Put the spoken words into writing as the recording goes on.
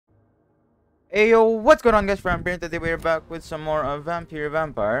Hey yo, what's going on guys, Framper, and today we're back with some more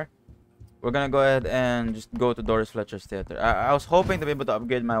Vampyr. We're gonna go ahead and just go to DORIS FLETCHER's theater. I was hoping to be able to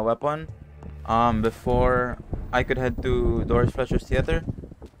upgrade my weapon before I could head to DORIS FLETCHER's theater.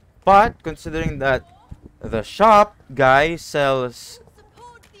 But considering that the shop guy sells...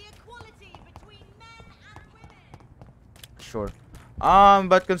 Sure.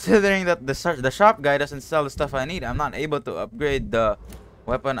 But considering that the shop guy doesn't sell the stuff I need, I'm not able to upgrade the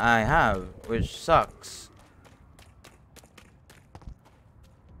weapon I have, which sucks.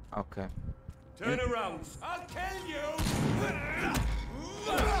 Okay. Turn around. I'll kill you.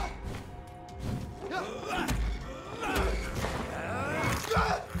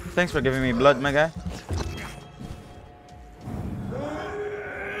 Thanks for giving me blood, my guy.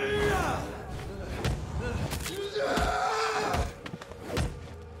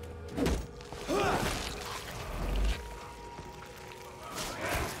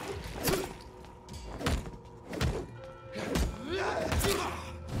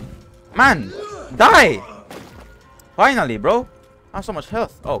 Man, die! Finally, bro. I have so much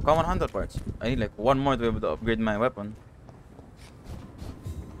health. Oh, common handle parts. I need like one more to be able to upgrade my weapon.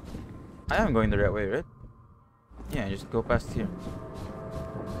 I am going the right way, right? Yeah, just go past here.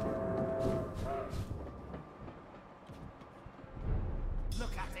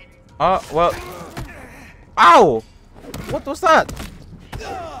 Oh, well. Ow! What was that?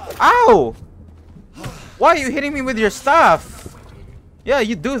 Ow! Why are you hitting me with your staff? Yeah,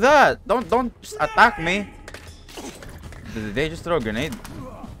 you do that. Don't just attack me. Did they just throw a grenade?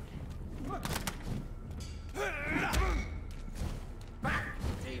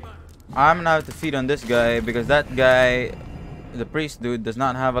 I'm gonna have to feed on this guy because that guy, the priest dude, does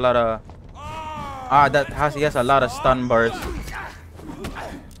not have a lot of he has a lot of stun bars.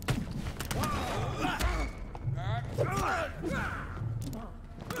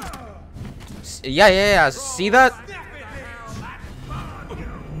 Yeah. See that?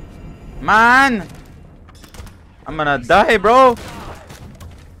 Man! I'm gonna die, bro!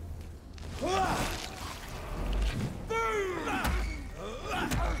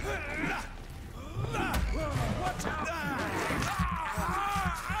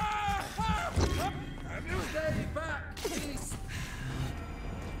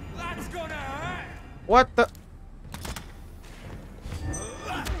 What the?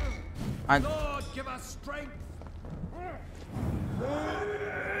 Lord, give us strength.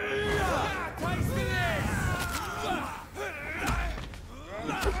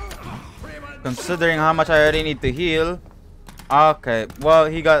 Considering how much I already need to heal. Okay, well,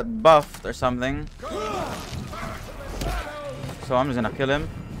 he got buffed or something. So I'm just gonna kill him.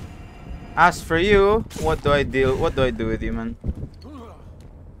 As for you, what do I do with you, man?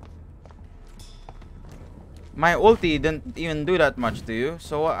 My ulti didn't even do that much to you.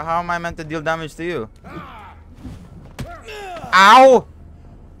 So how am I meant to deal damage to you? Ow!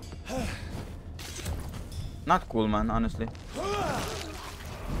 Not cool, man, honestly.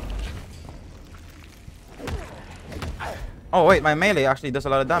 Oh wait, my melee actually does a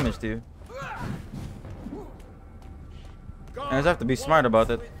lot of damage to you. I just have to be smart about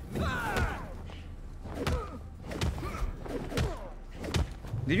it.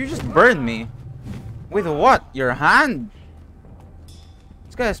 Did you just burn me? With what? Your hand?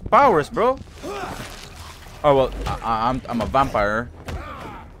 This guy has powers, bro. Oh well, I'm a vampire.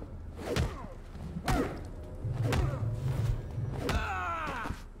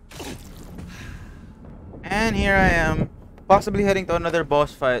 And here I am, possibly heading to another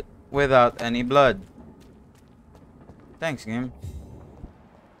boss fight without any blood. Thanks, game.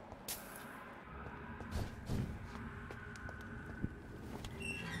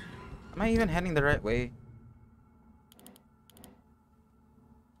 Am I even heading the right way?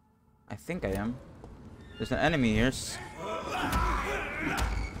 I think I am. There's an enemy here.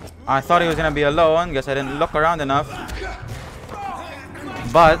 I thought he was gonna be alone. Guess I didn't look around enough.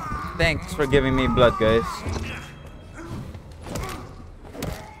 But thanks for giving me blood, guys.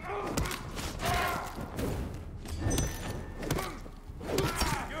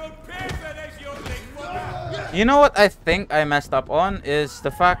 You know what I think I messed up on is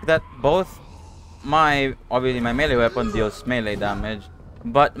the fact that obviously my melee weapon deals melee damage,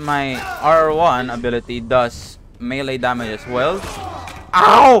 but my R1 ability does melee damage as well.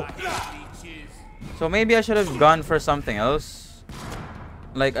 Ow! So maybe I should have gone for something else,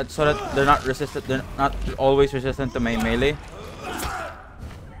 like so that they're not always resistant to my melee.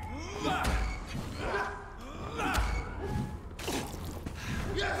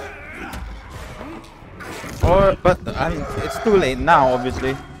 But I mean, it's too late now,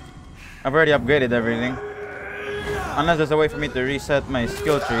 obviously. I've already upgraded everything. Unless there's a way for me to reset my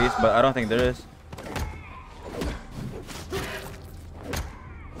skill trees, but I don't think there is.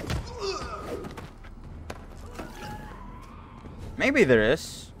 Maybe there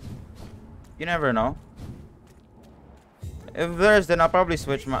is. You never know. If there is, then I'll probably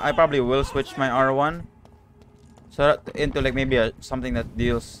switch my. I probably will switch my R1. So that into like maybe something that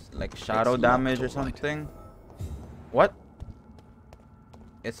deals like shadow damage or something. What?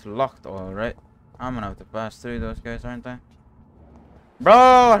 It's locked, alright. I'm gonna have to pass through those guys, aren't I? Bro,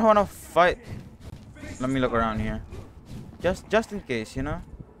 I don't wanna fight. Let me look around here. Just in case, you know?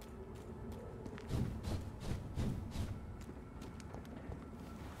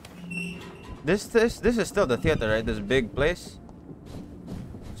 This is still the theater, right? This big place.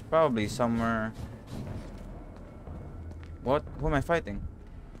 It's probably somewhere. What? Who am I fighting?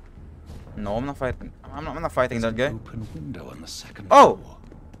 No, I'm not fighting. I'm not fighting that guy. Open window on the second floor.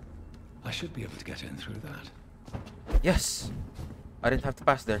 I should be able to get in through that. Yes. I didn't have to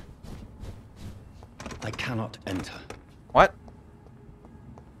pass there. I cannot enter. What?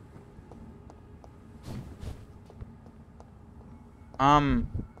 I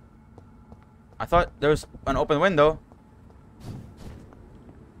thought there was an open window.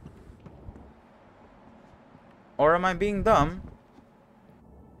 Or am I being dumb?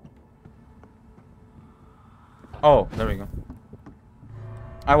 Oh, there we go.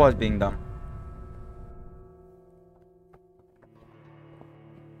 I was being dumb.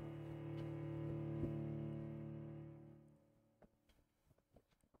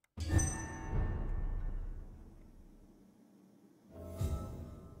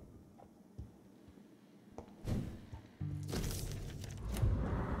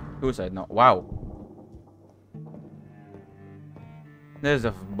 Suicide, no. Wow. There's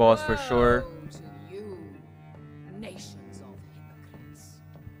a boss for sure. Woe to you, nations of hypocrites.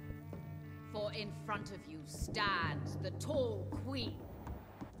 For in front of you stands the tall queen.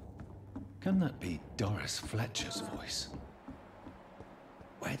 Can that be Doris Fletcher's voice?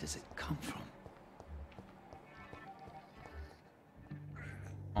 Where does it come from?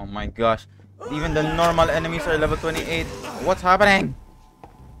 Oh my gosh. Even the normal enemies are level 28. What's happening?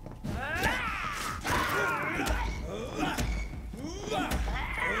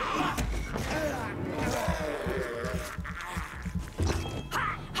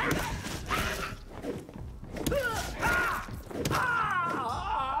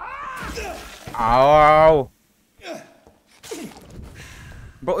 Ow!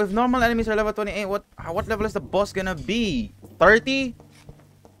 Bro, if normal enemies are level 28, what level is the boss gonna be? 30?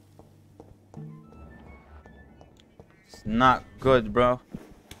 It's not good, bro.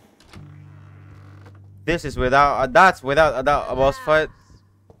 This is without that's without a doubt a boss fight.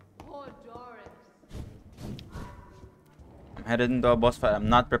 Poor Doris. I'm headed into a boss fight. I'm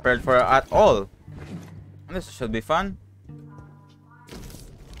not prepared for it at all. This should be fun.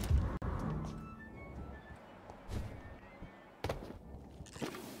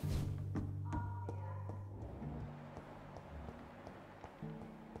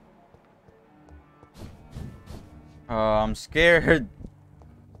 I'm scared.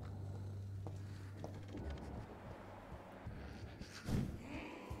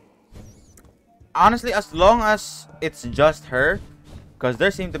 Honestly, as long as it's just her, because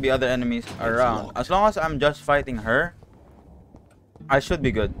there seem to be other enemies around. As long as I'm just fighting her, I should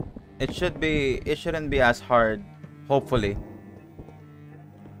be good. It shouldn't be as hard, hopefully.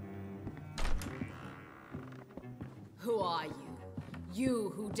 Who are you?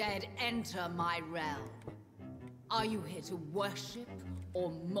 You who dared enter my realm. Are you here to worship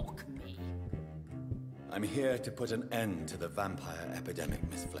or mock me? I'm here to put an end to the vampire epidemic,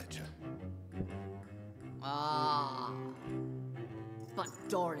 Miss Fletcher. Ah. But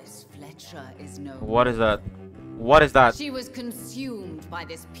Doris Fletcher is no more. What is that? What is that? She was consumed by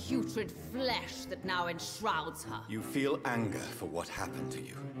this putrid flesh that now enshrouds her. You feel anger for what happened to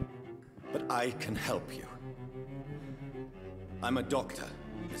you, but I can help you. I'm a doctor,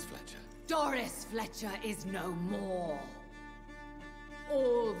 Miss Fletcher. Doris Fletcher is no more.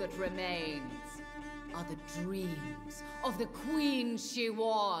 All that remains are the dreams of the queen she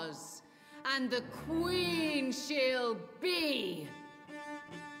was, and the queen she'll be.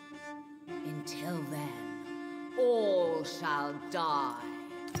 Until then, all shall die,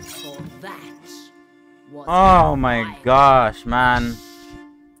 for that was Oh my gosh, man.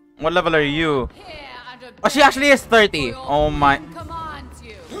 What level are you? Oh, she actually is 30. Oh my. Commands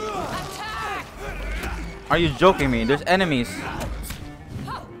you. Attack! Are you joking me? There's enemies.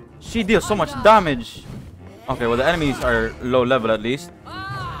 She deals so much damage. Okay, well the enemies are low level at least.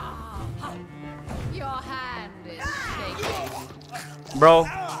 Your hand is shaking. Bro.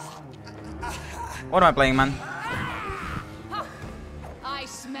 What am I playing, man?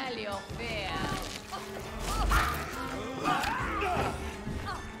 smell your fear.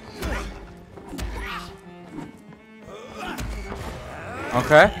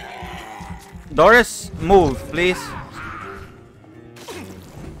 Okay. Doris, move, please.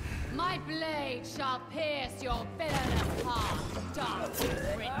 My blade shall pierce your villainous heart, dark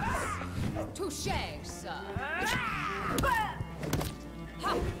prince. Touché, sir.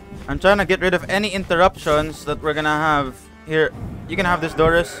 I'm trying to get rid of any interruptions that we're gonna have here. You can have this,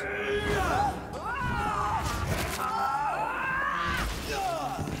 Doris.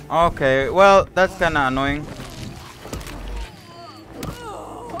 Okay, well, that's kind of annoying.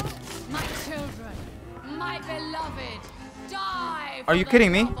 My children, my beloved, die. Are you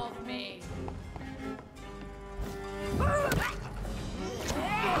kidding me?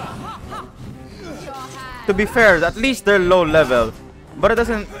 To be fair, at least they're low level, but it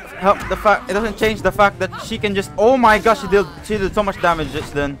doesn't help the fact. It doesn't change the fact that she can just. Oh my gosh, she did so much damage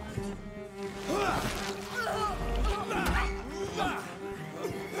just then.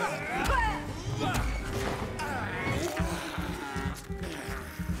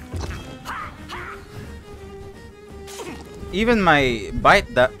 Even my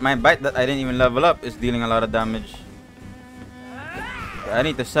bite that I didn't even level up is dealing a lot of damage. I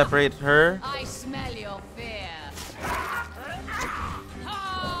need to separate her. I smell your fear.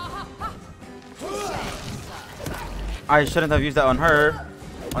 I shouldn't have used that on her.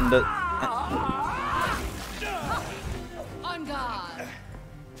 On the. On guard.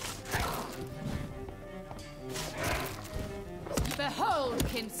 Behold,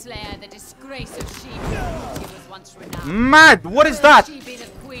 Kinslayer, the disgrace of she who was once renowned. Mad! What is that? Will she be the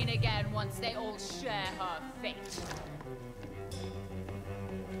queen again once they all share her fate?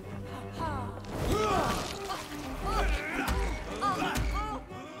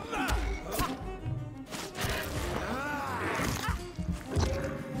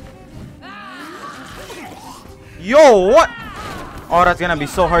 Yo, what? Oh, that's gonna be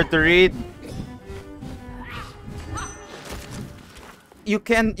so hard to read. You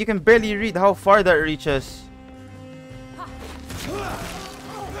can barely read how far that reaches.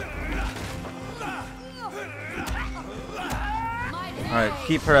 Alright,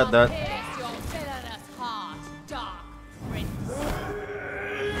 keep her at that.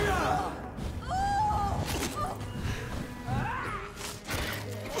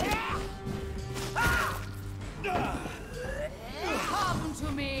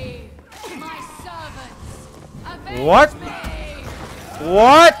 What?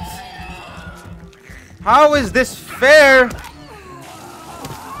 What? How is this fair?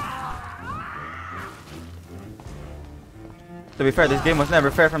 To be fair, this game was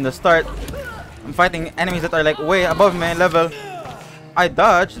never fair from the start. I'm fighting enemies that are like way above my level. I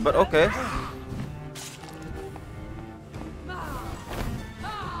dodged, but okay.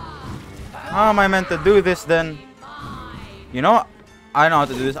 How am I meant to do this then? You know, I know how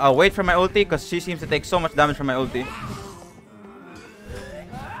to do this. I'll wait for my ulti because she seems to take so much damage from my ulti.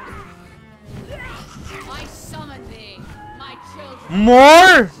 I summon thee, my children.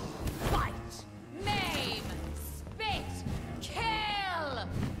 More? Fight, maim, spit, kill.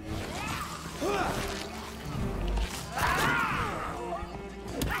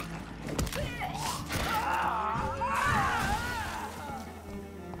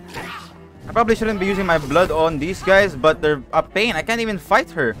 I probably shouldn't be using my blood on these guys, but they're a pain. I can't even fight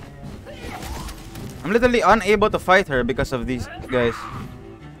her. I'm literally unable to fight her because of these guys.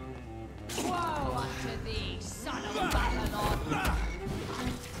 Woe unto thee, son of Babylon.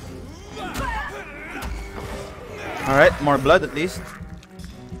 Alright, more blood at least.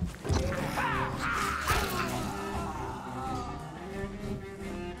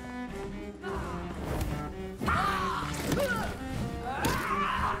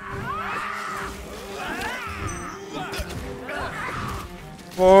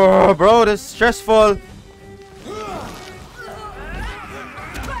 Oh, bro, this is stressful. Arise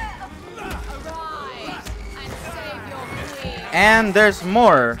and save your queen. And there's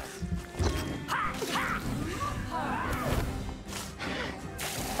more.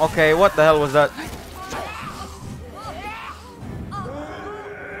 Okay, what the hell was that?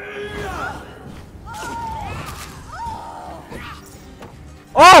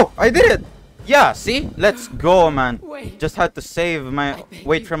 Oh, I did it. Yeah, see? Let's go, man. Wait. Just had to save my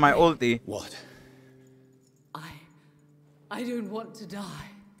wait for my ulti. What? I don't want to die.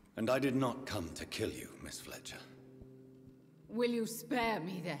 And I did not come to kill you, Miss Fletcher. Will you spare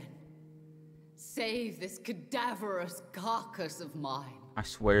me then? Save this cadaverous carcass of mine. I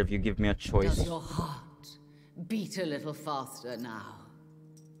swear if you give me a choice. Does your heart beat a little faster now?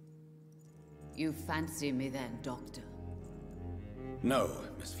 You fancy me then, Doctor? No,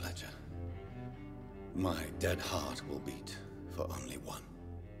 Miss Fletcher. My dead heart will beat for only one.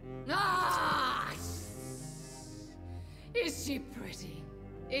 Ah! Is she pretty?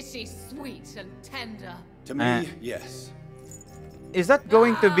 Is she sweet and tender? To me, yes. Is that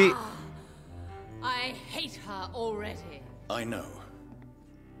going to be... I hate her already. I know.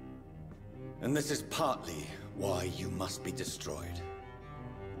 And this is partly why you must be destroyed.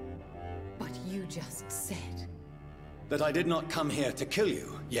 But you just said... That I did not come here to kill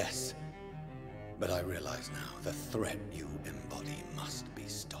you, yes. But I realize now the threat you embody must be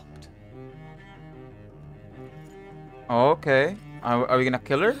stopped. Okay. Are we gonna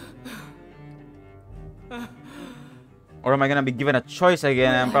kill her? Or am I gonna be given a choice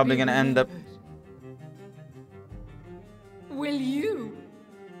again and I'm probably gonna end up... Will you?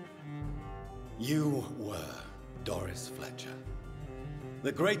 You were Doris Fletcher.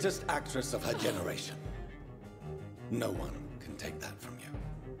 The greatest actress of her generation. No one can take that from you.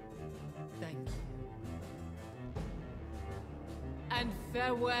 Thank you. And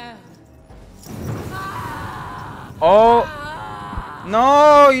farewell. Oh!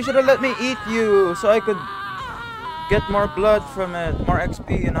 No! You should have let me eat you so I could get more blood from it. More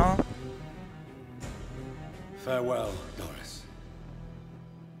XP, you know? Farewell, Doris.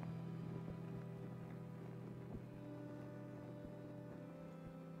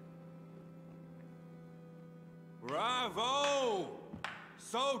 Bravo!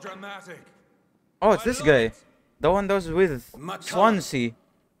 So dramatic. Oh, it's I this love guy. it. The one that was with McCullough. Swansea.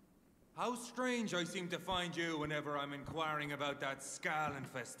 How strange I seem to find you whenever I'm inquiring about that skull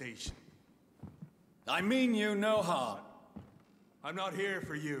infestation. I mean you no harm. I'm not here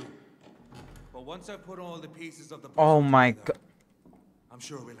for you. But once I've put all the pieces of the Oh puzzle my together, god. I'm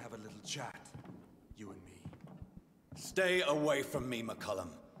sure we'll have a little chat. You and me. Stay away from me, McCullum.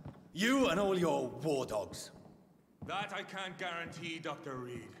 You and all your war dogs. That I can't guarantee, Dr.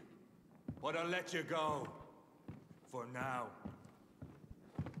 Reed. But I'll let you go. For now.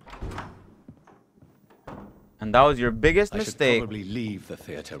 And that was your biggest I should mistake. probably leave the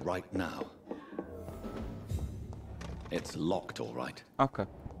theater right now. It's locked, all right. Okay.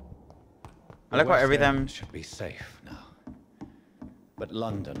 I The like how West every End time... should be safe now. But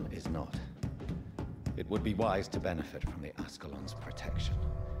London is not. It would be wise to benefit from the Ascalon's protection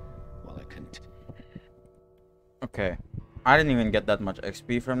while it continues. Okay. I didn't even get that much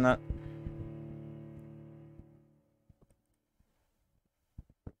XP from that.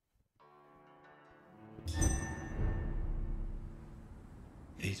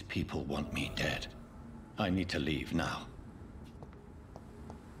 These people want me dead. I need to leave now.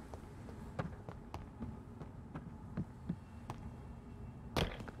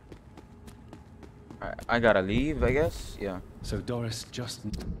 I gotta leave, I guess. Yeah. So Doris just...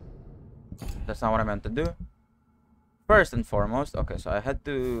 That's not what I meant to do. First and foremost, okay, so I head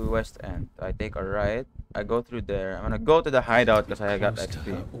to West End. I take a right. I go through there. I'm gonna go to the hideout because I got close to XP.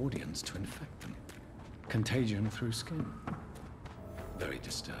 her audience to infect them. Contagion through skin. Very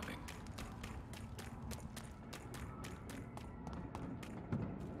disturbing.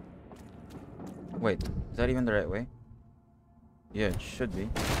 Wait, is that even the right way? Yeah, it should be.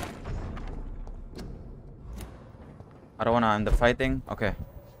 I don't wanna end the fighting. Okay.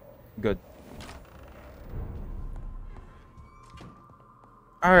 Good.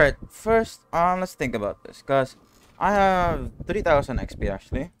 Alright, first, let's think about this. Because I have 3000 XP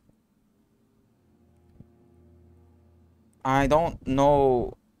actually. I don't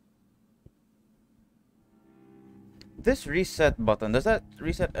know. This reset button, does that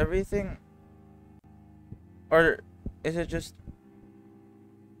reset everything? Or is it just...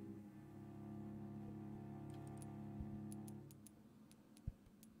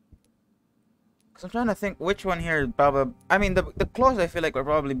 Cause I'm trying to think which one here probably... I mean, the claws I feel like will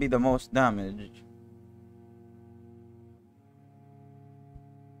probably be the most damage.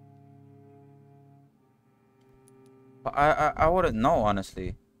 But I wouldn't know,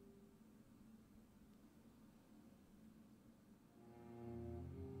 honestly.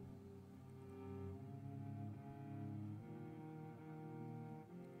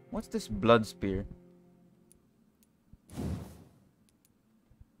 What's this blood spear?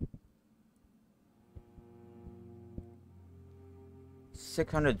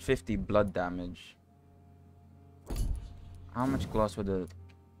 $650 blood damage. How much claws would it...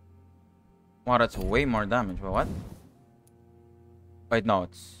 Wow, that's way more damage. But what? Wait, no,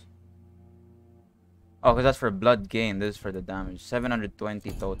 it's... Oh, because that's for blood gain. This is for the damage.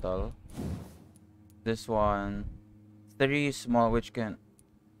 720 total. This one... 3 small, which can...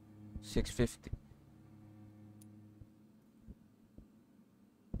 650.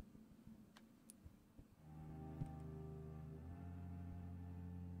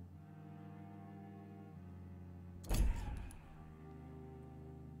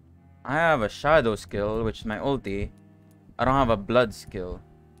 I have a shadow skill, which is my ulti. I don't have a blood skill.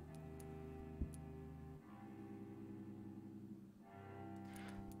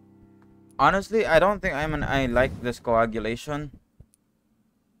 Honestly, I don't think I like this coagulation.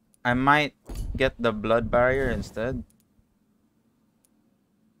 I might get the blood barrier instead.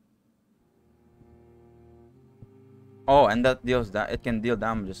 Oh, and that deals that it can deal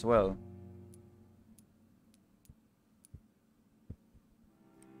damage as well.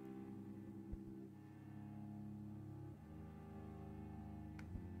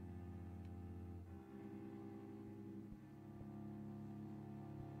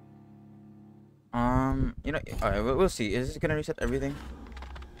 You know, alright, we'll see. Is this gonna reset everything?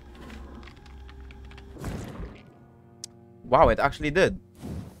 Wow, it actually did.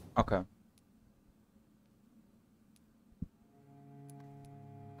 Okay.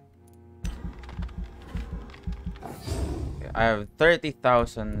 I have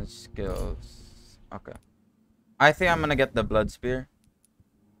 30,000 skills. Okay. I think I'm gonna get the blood spear.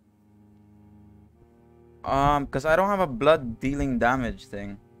 Because I don't have a blood dealing damage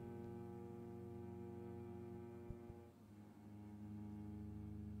thing.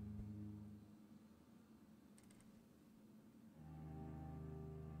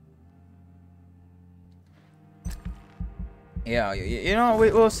 Yeah, you know,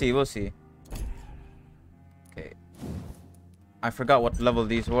 we'll see, we'll see. Okay. I forgot what level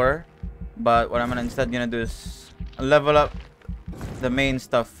these were, but what I'm gonna do is level up the main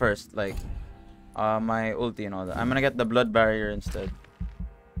stuff first, like my ulti and all that. I'm gonna get the blood barrier instead.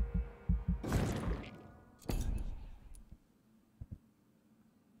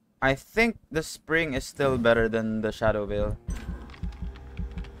 I think the spring is still better than the shadow veil.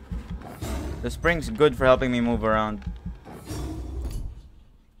 The spring's good for helping me move around.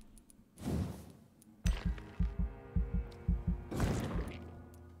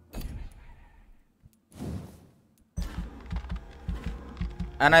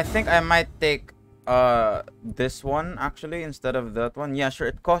 And I think I might take this one actually instead of that one. Yeah, sure,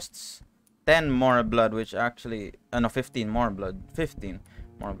 it costs 10 more blood, which actually no, 15 more blood. 15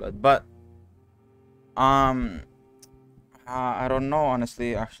 more blood. But I don't know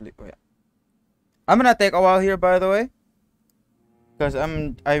honestly actually. Wait. I'm gonna take a while here, by the way, because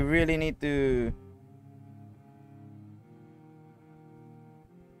I really need to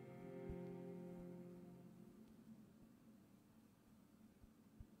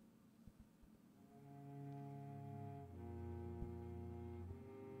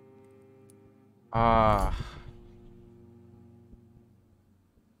ah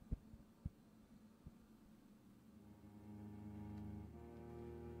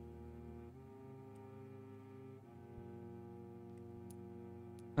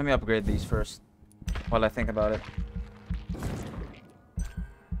let me upgrade these first while I think about it.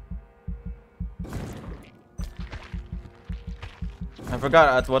 I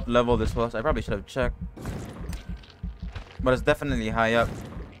forgot at what level this was. I probably should have checked. But it's definitely high up.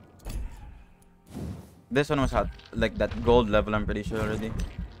 This one was at like that gold level, I'm pretty sure already.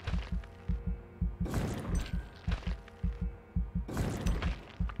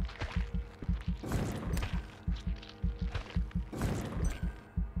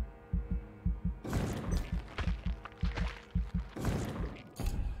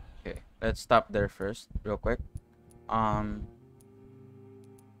 Okay, let's stop there first, real quick.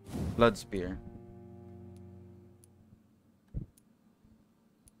 Blood spear.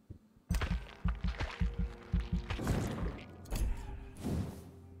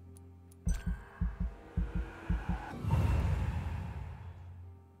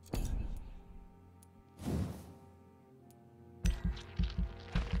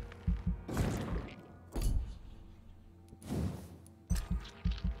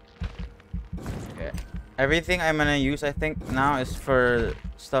 Everything I'm gonna use, I think, now is for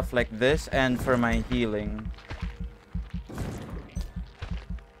stuff like this and for my healing.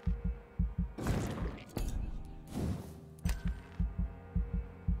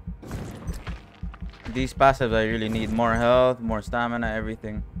 These passives, I really need more health, more stamina,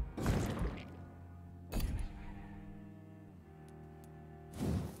 everything.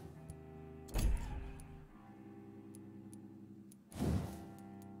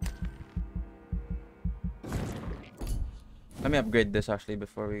 Let me upgrade this actually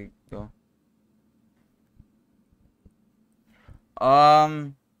before we go.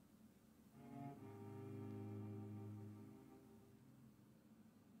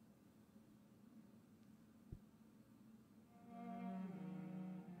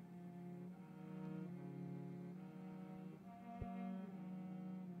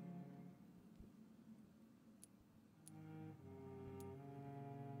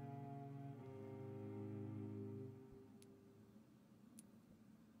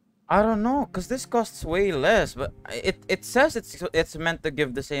 I don't know, cause this costs way less, but it says it's meant to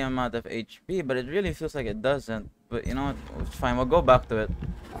give the same amount of HP, but it really feels like it doesn't. But you know what? It's fine. We'll go back to it.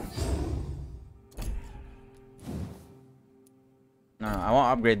 No, I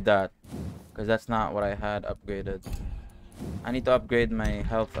won't upgrade that, cause that's not what I had upgraded. I need to upgrade my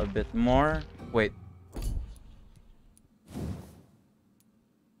health a bit more. Wait.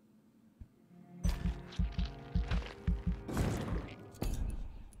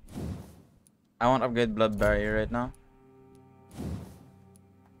 I won't upgrade blood barrier right now.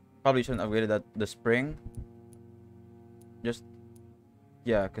 Probably shouldn't upgrade that the spring. Just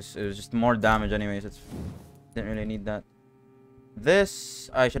yeah, because it was just more damage anyways. It's didn't really need that. This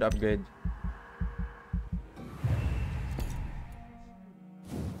I should upgrade.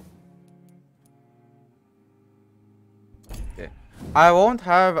 Okay. I won't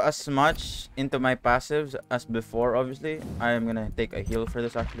have as much into my passives as before, obviously. I am gonna take a heal for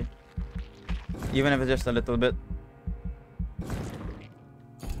this actually. Even if it's just a little bit.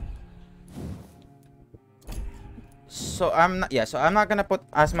 So I'm not gonna put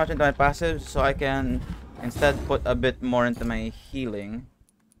as much into my passives, so I can instead put a bit more into my healing.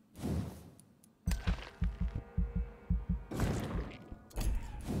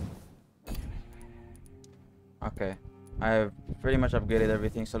 Okay, I've pretty much upgraded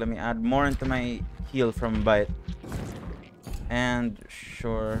everything, so let me add more into my heal from bite. And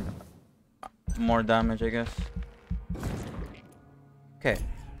sure, more damage, I guess. Okay,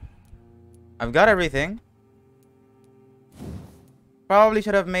 I've got everything. Probably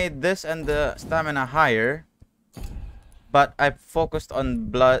should have made this and the stamina higher, but I focused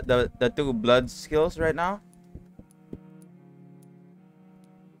on blood, the two blood skills right now.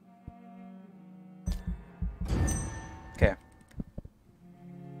 Okay.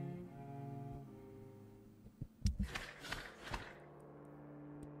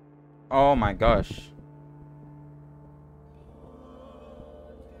 Oh my gosh.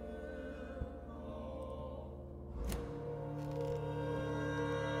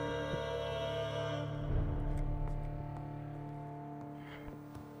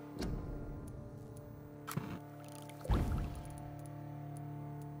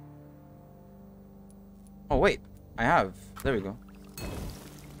 Oh wait, I have. There we go.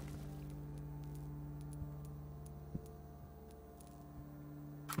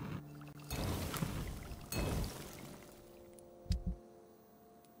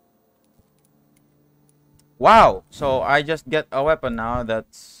 Wow, so I just get a weapon now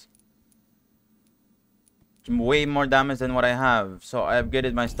that's way more damage than what I have. So I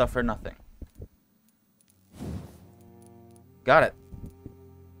upgraded my stuff for nothing. Got it.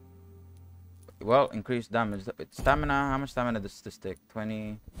 Well, increased damage. Stamina, how much stamina does this take?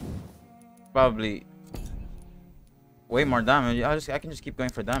 20. Probably way more damage. I can just keep going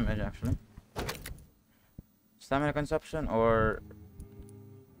for damage actually. Stamina consumption or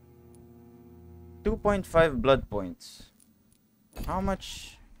 2.5 blood points. How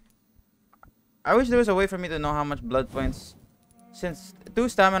much? I wish there was a way for me to know how much blood points. Since 2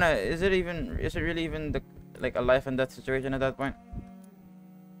 stamina, is it really even the like a life and death situation at that point?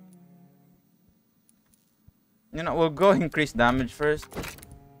 You know, we'll go increase damage first,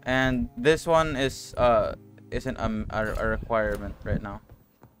 and this one isn't a requirement right now.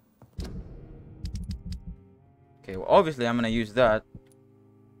 Okay, well obviously I'm gonna use that.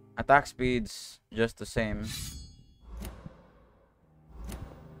 Attack speed's just the same.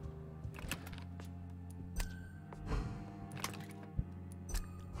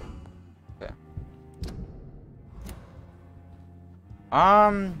 Okay.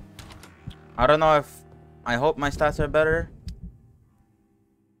 I don't know if I hope my stats are better.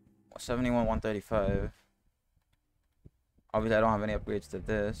 71, 135. Obviously, I don't have any upgrades to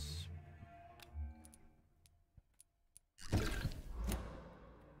this.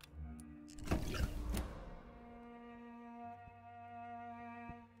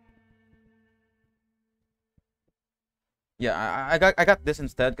 Yeah, I got this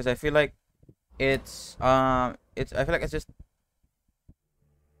instead because I feel like I feel like it's just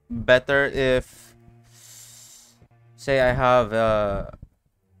better if, say, I have a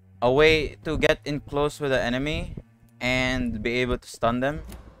way to get in close with the enemy and be able to stun them.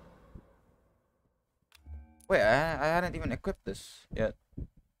 Wait, I hadn't even equipped this yet.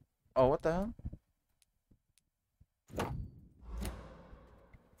 Oh, what the hell?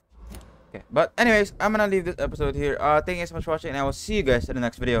 Okay, but anyways, I'm gonna leave this episode here. Thank you so much for watching, and I will see you guys in the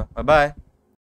next video. Bye bye.